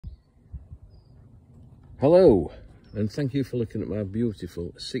Hello, and thank you for looking at my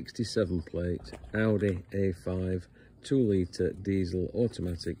beautiful 67 plate Audi A5 2-litre diesel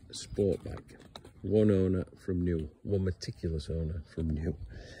automatic Sportback. One owner from new, one meticulous owner from new.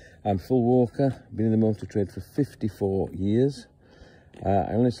 I'm Phil Walker, been in the motor trade for 54 years.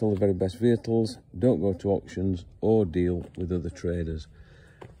 I only sell the very best vehicles, don't go to auctions or deal with other traders.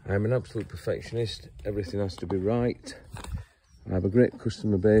 I'm an absolute perfectionist, everything has to be right. I have a great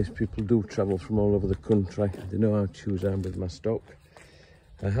customer base. People do travel from all over the country. They know how to choose I'm with my stock.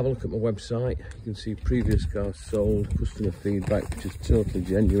 Have a look at my website. You can see previous cars sold, customer feedback, which is totally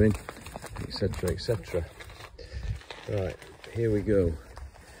genuine, etc, etc. Right, here we go.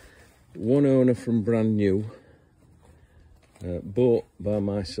 One owner from brand new, bought by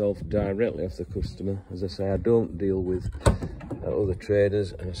myself directly off the customer. As I say, I don't deal with other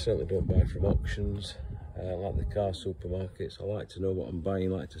traders, and I certainly don't buy from auctions. Like the car supermarkets, I like to know what I'm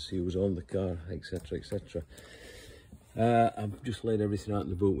buying, like to see who's on the car, etc, etc. I've just laid everything out in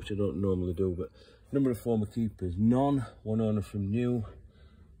the boot, which I don't normally do, but number of former keepers, none. One owner from new,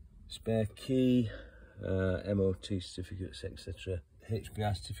 spare key, MOT certificates, etc.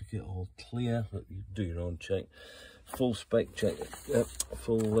 HPI certificate, all clear, but you do your own check. Full spec check,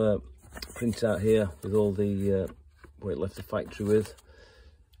 full print out here with all the what it left the factory with.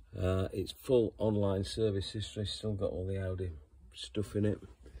 It's full online service history, still got all the Audi stuff in it.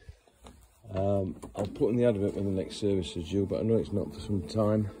 I'll put in the advert when the next service is due, but I know it's not for some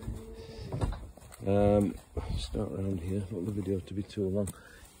time. Start around here, I don't want the video to be too long.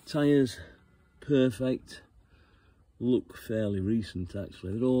 Tyres, perfect. Look fairly recent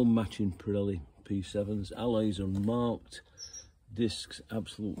actually. They're all matching Pirelli P7s. Alloys unmarked. Discs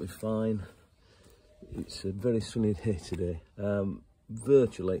absolutely fine. It's a very sunny day today.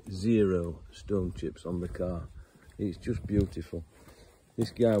 Virtually zero stone chips on the car. It's just beautiful.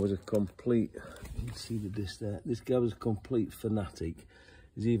 This guy was a complete, you can see the disc there, this guy was a complete fanatic.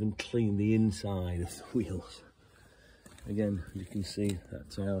 He's even cleaned the inside of the wheels. Again, you can see that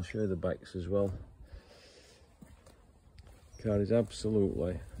tire. I'll show you the backs as well. The car is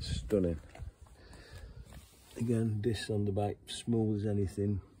absolutely stunning. Again, discs on the back, smooth as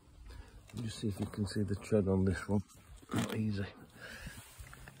anything. Just see if you can see the tread on this one. Not easy.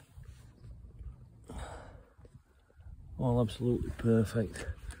 All absolutely perfect.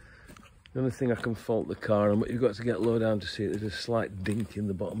 The only thing I can fault the car on, but you've got to get low down to see it, there's a slight dink in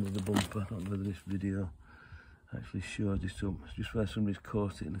the bottom of the bumper. I don't know whether this video actually shows this up. It's just where somebody's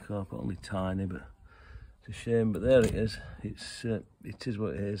caught it in the car, but only tiny, but it's a shame. But there it is. It is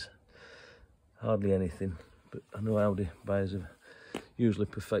what it is. Hardly anything. But I know Audi buyers are usually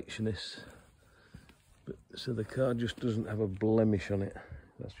perfectionists. But so the car just doesn't have a blemish on it.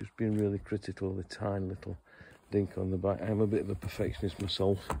 That's just been really critical, the tiny little dink on the back. I'm a bit of a perfectionist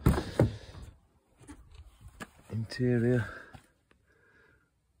myself. Interior,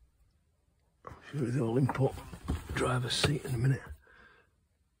 I'll show you the all input driver's seat in a minute.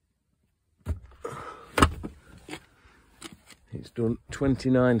 It's done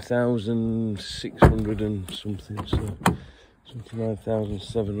 29,600 and something, so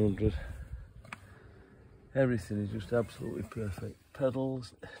 29,700. Everything is just absolutely perfect.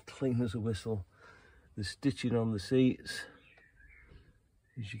 Pedals, clean as a whistle. The stitching on the seats,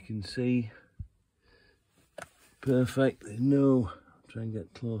 as you can see, perfect. There's no, I'll try and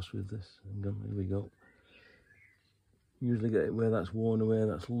get close with this. Hang on, here we go. Usually get it where that's worn away,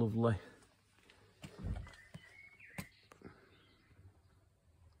 that's lovely.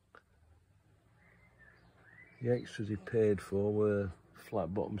 The extras he paid for were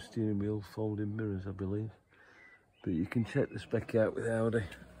flat bottom steering wheel, folding mirrors, I believe. But you can check the spec out with Audi.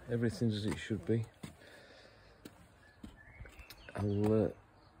 Everything's as it should be. I'll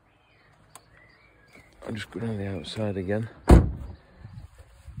just go down the outside again.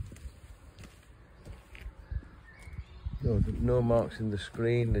 No marks in the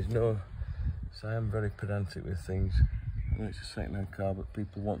screen, there's no, so I am very pedantic with things. I know it's a second-hand car, but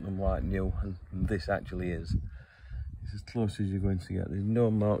people want them like new, and this actually is. It's as close as you're going to get. There's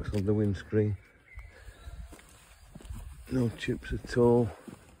no marks on the windscreen. No chips at all.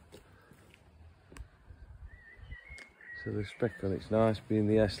 So the spec on it's nice, being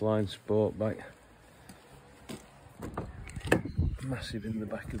the S-Line Sportback. Massive in the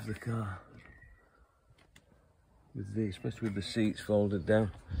back of the car. With the, especially with the seats folded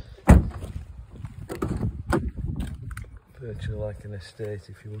down. Virtually like an estate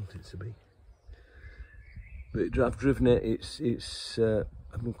if you want it to be. But I've driven it, it's I've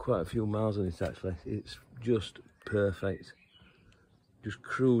done quite a few miles on it actually. It's just perfect. Just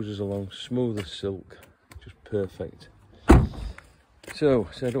cruises along, smooth as silk, just perfect. So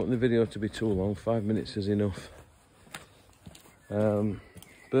I don't want the video to be too long, 5 minutes is enough.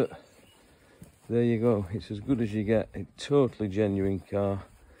 But there you go, it's as good as you get. A totally genuine car.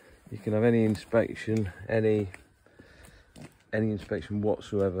 You can have any inspection, any inspection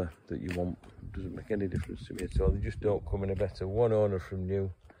whatsoever that you want. It doesn't make any difference to me at all. They just don't come in a better. One owner from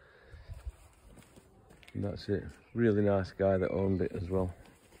new, and that's it. Really nice guy that owned it as well.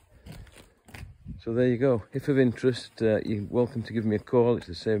 So there you go. If of interest, you're welcome to give me a call. It's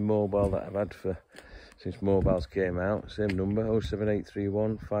the same mobile that I've had since mobiles came out. Same number,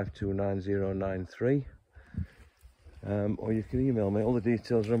 07831 529093. Or you can email me. All the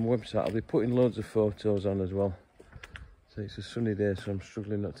details are on my website. I'll be putting loads of photos on as well. So it's a sunny day, so I'm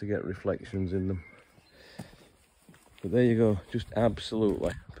struggling not to get reflections in them. But there you go, just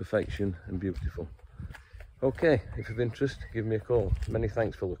absolutely perfection and beautiful. Okay, if of interest, give me a call. Many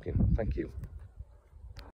thanks for looking. Thank you.